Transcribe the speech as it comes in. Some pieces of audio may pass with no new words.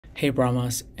Hey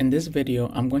Brahmas, in this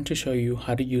video I'm going to show you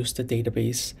how to use the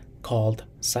database called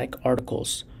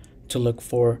PsycArticles to look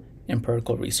for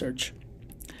empirical research.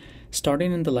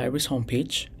 Starting in the library's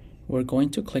homepage, we're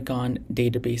going to click on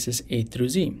databases A through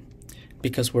Z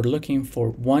because we're looking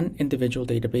for one individual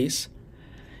database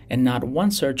and not one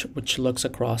search which looks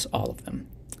across all of them.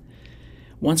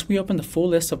 Once we open the full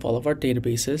list of all of our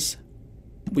databases,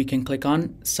 we can click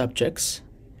on subjects,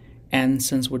 and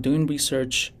since we're doing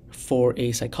research for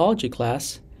a psychology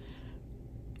class,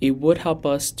 it would help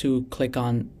us to click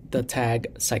on the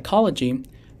tag psychology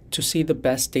to see the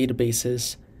best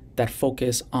databases that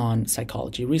focus on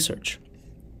psychology research.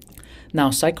 Now,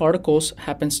 PsycArticles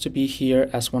happens to be here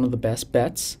as one of the best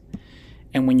bets,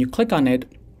 and when you click on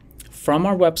it from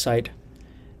our website,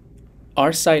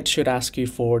 our site should ask you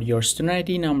for your student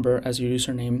ID number as your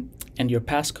username, and your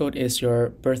passcode is your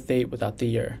birthday without the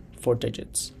year, 4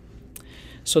 digits.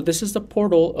 So this is the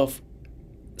portal of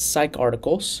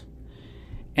PsycArticles,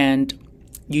 and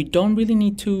you don't really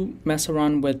need to mess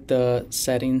around with the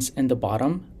settings in the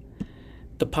bottom.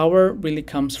 The power really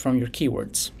comes from your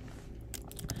keywords.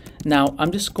 Now,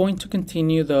 I'm just going to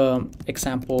continue the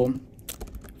example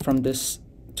from this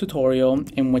tutorial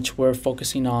in which we're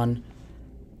focusing on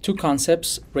two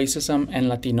concepts, racism and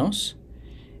Latinos,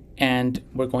 and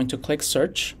we're going to click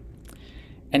search.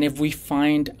 And if we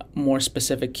find more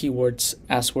specific keywords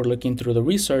as we're looking through the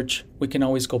research, we can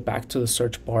always go back to the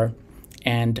search bar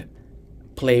and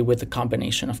play with the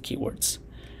combination of keywords.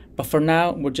 But for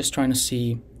now, we're just trying to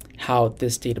see how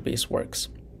this database works.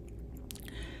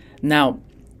 Now,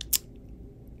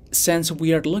 since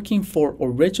we are looking for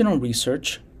original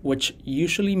research, which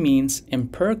usually means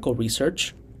empirical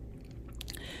research,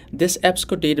 this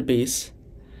EBSCO database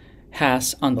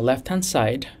has on the left-hand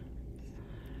side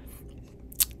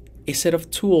a set of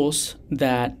tools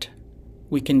that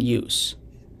we can use.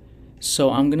 So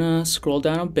I'm gonna scroll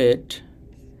down a bit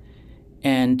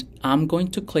and I'm going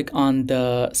to click on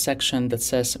the section that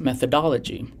says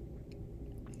methodology.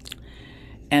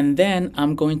 And then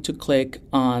I'm going to click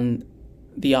on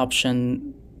the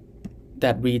option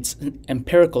that reads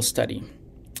empirical study,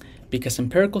 because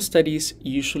empirical studies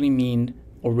usually mean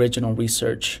original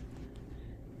research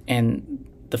in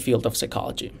the field of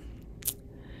psychology.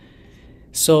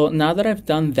 So now that I've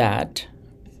done that,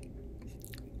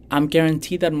 I'm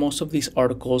guaranteed that most of these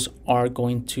articles are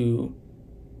going to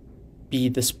be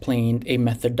displaying a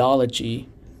methodology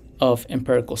of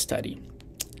empirical study.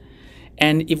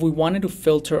 And if we wanted to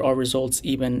filter our results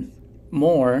even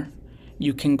more,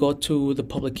 you can go to the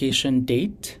publication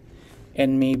date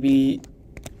and maybe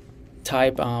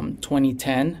type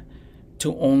 2010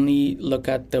 to only look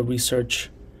at the research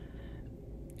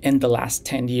in the last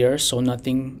 10 years, so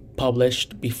nothing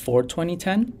published before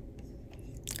 2010.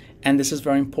 And this is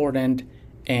very important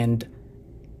in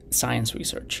science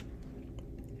research.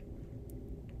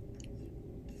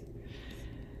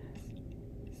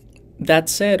 That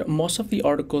said, most of the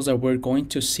articles that we're going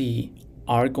to see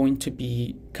are going to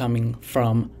be coming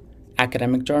from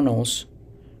academic journals,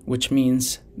 which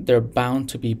means they're bound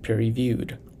to be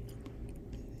peer-reviewed.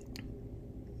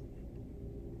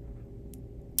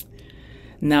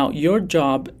 Now, your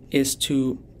job is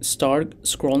to start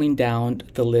scrolling down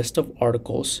the list of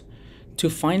articles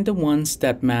to find the ones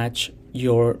that match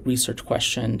your research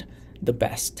question the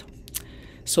best.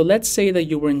 So let's say that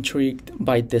you were intrigued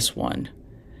by this one,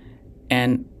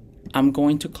 and I'm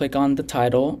going to click on the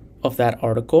title of that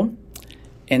article.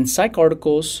 In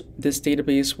PsycArticles, this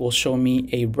database will show me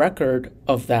a record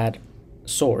of that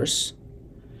source,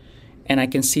 and I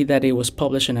can see that it was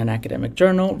published in an academic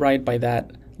journal right by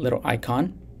that little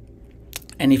icon.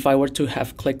 And if I were to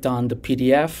have clicked on the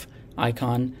PDF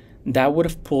icon, that would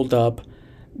have pulled up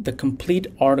the complete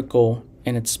article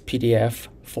in its PDF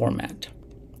format.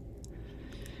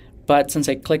 But since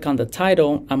I click on the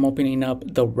title, I'm opening up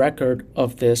the record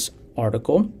of this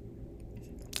article,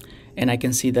 and I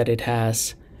can see that it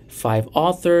has 5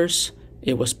 authors.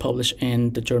 It was published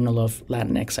in the Journal of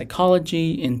Latinx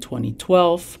Psychology in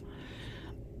 2012.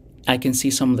 I can see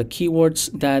some of the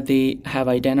keywords that they have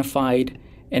identified,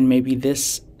 and maybe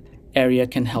this area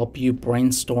can help you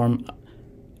brainstorm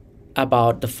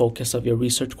about the focus of your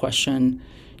research question.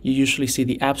 You usually see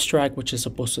the abstract, which is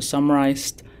supposed to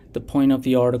summarize the point of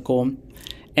the article.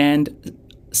 And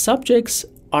subjects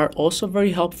are also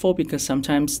very helpful because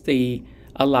sometimes they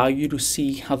allow you to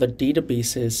see how the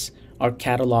databases are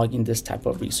cataloging this type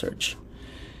of research.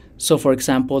 So for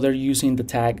example, they're using the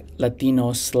tag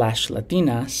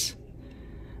Latinos/Latinas.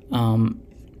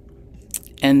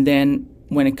 And then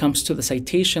when it comes to the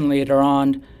citation later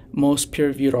on, most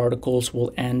peer-reviewed articles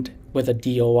will end with a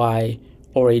DOI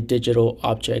or a digital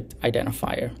object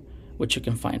identifier, which you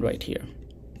can find right here.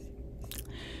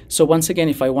 So once again,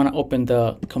 if I want to open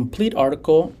the complete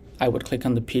article, I would click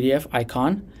on the PDF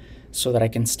icon so that I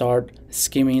can start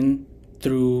skimming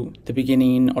through the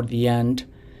beginning or the end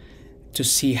to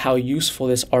see how useful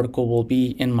this article will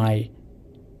be in my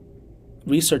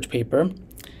research paper.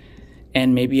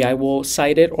 And maybe I will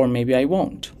cite it or maybe I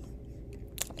won't.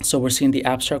 So we're seeing the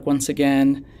abstract once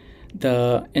again,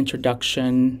 the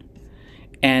introduction,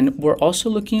 and we're also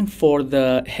looking for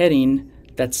the heading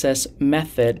that says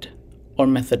method or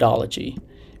methodology,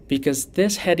 because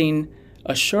this heading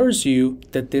assures you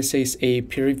that this is a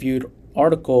peer-reviewed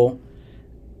article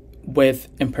with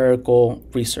empirical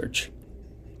research.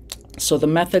 So the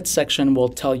methods section will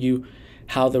tell you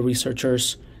how the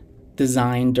researchers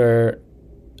designed their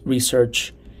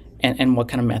research and what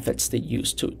kind of methods they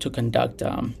use to conduct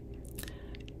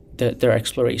their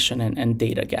exploration and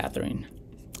data gathering.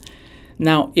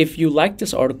 Now, if you like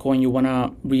this article and you want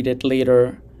to read it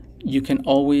later, you can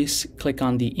always click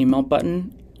on the email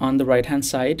button on the right-hand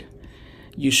side.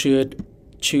 You should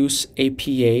choose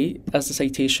APA as the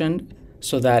citation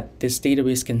so that this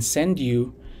database can send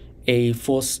you a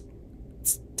full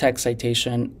text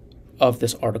citation of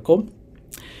this article,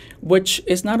 which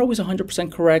is not always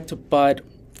 100% correct, but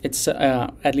it's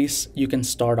at least you can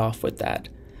start off with that.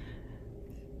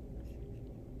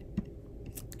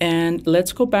 And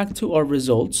let's go back to our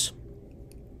results.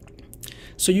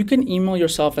 So you can email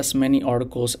yourself as many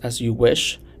articles as you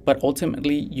wish, but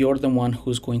ultimately you're the one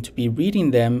who's going to be reading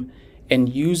them and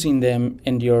using them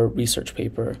in your research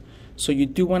paper. So you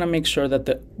do want to make sure that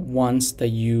the ones that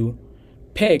you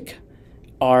pick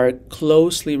are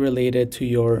closely related to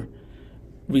your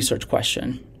research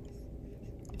question.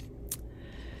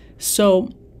 So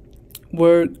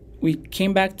we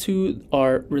came back to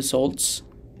our results,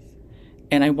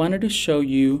 and I wanted to show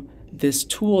you this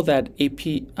tool that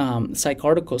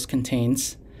PsycArticles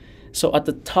contains. So at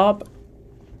the top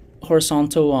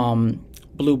horizontal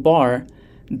blue bar,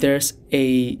 there's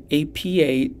a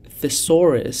APA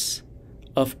thesaurus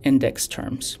of index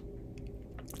terms.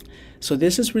 So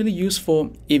this is really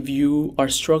useful if you are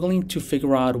struggling to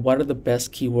figure out what are the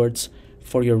best keywords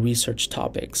for your research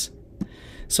topics.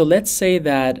 So let's say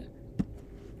that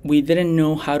we didn't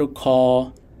know how to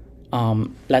call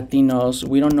Latinos.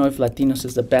 We don't know if Latinos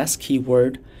is the best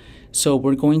keyword. So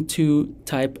we're going to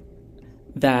type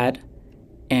that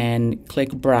and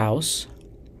click browse.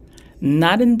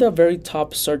 Not in the very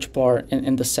top search bar,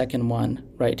 in the second one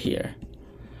right here.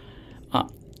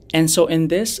 And so in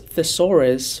this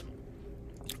thesaurus,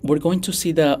 we're going to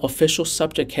see the official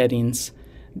subject headings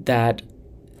that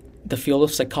the field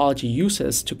of psychology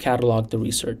uses to catalog the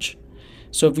research.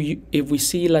 So if we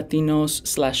see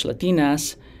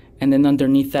Latinos/Latinas, and then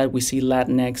underneath that we see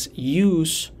Latinx,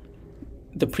 use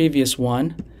the previous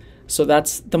one. So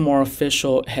that's the more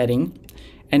official heading.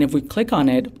 And if we click on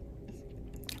it,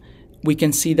 we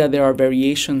can see that there are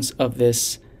variations of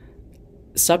this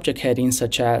subject heading,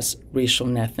 such as racial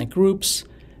and ethnic groups,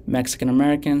 Mexican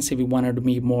Americans, if we wanted to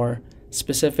be more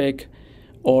specific,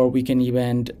 or we can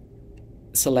even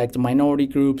select minority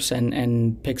groups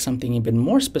and pick something even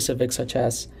more specific, such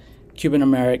as Cuban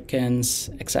Americans,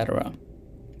 etc.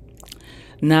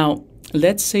 Now,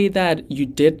 let's say that you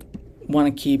did want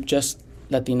to keep just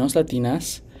Latinos,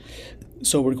 Latinas.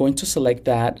 So we're going to select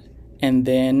that, and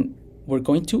then we're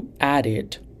going to add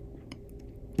it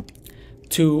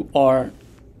to our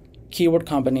keyword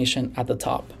combination at the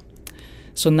top.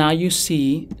 So now you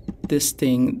see this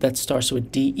thing that starts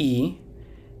with DE,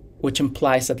 which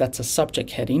implies that that's a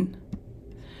subject heading.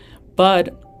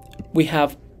 But we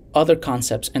have other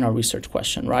concepts in our research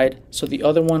question, right? So the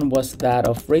other one was that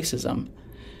of racism.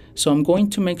 So I'm going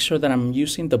to make sure that I'm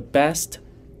using the best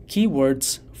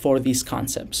keywords for these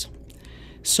concepts.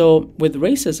 So with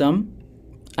racism,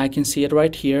 I can see it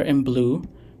right here in blue,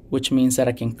 which means that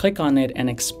I can click on it and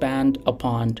expand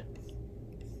upon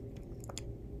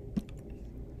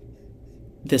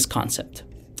this concept.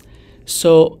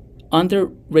 So under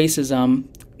racism,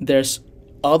 there's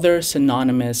other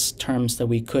synonymous terms that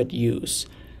we could use,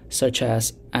 such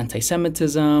as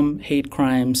anti-Semitism, hate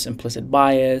crimes, implicit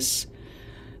bias,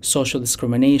 social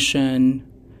discrimination,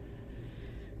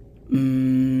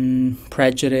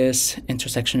 prejudice,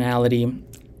 intersectionality.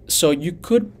 So you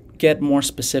could get more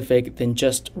specific than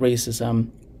just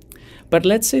racism. But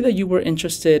let's say that you were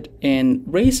interested in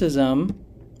racism,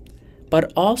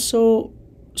 but also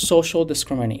social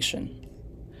discrimination.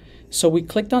 So we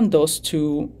clicked on those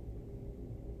two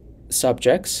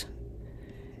subjects,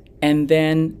 and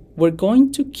then we're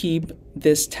going to keep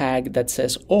this tag that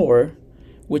says or,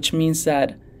 which means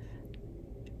that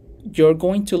you're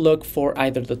going to look for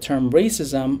either the term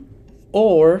racism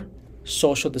or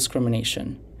social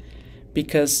discrimination,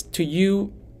 because to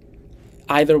you,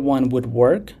 either one would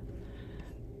work,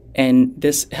 and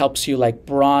this helps you like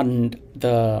broaden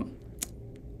the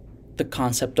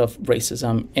concept of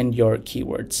racism in your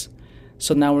keywords.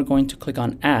 So now we're going to click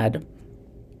on add,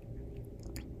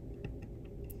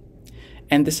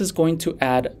 and this is going to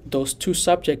add those two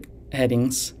subject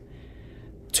headings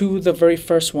to the very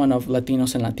first one of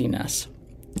Latinos and Latinas.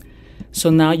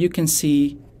 So now you can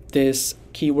see this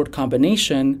keyword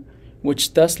combination,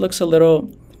 which does looks a little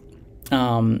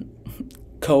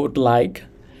code-like,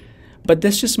 but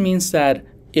this just means that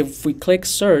if we click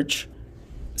search,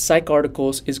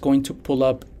 PsycArticles is going to pull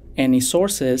up any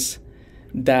sources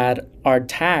that are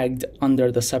tagged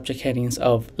under the subject headings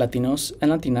of Latinos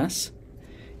and Latinas,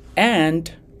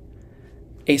 and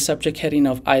a subject heading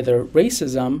of either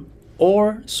racism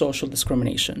or social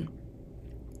discrimination.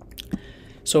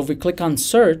 So if we click on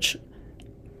search,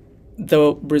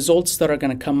 the results that are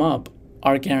going to come up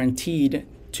are guaranteed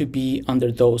to be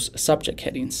under those subject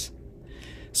headings.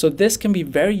 So this can be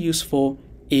very useful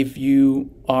if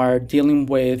you are dealing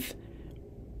with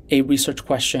a research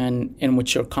question in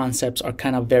which your concepts are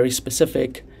kind of very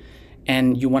specific,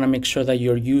 and you want to make sure that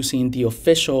you're using the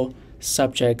official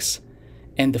subjects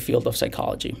in the field of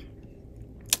psychology.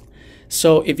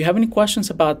 So if you have any questions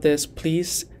about this,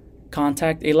 please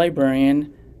contact a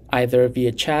librarian either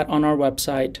via chat on our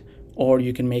website, or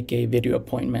you can make a video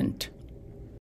appointment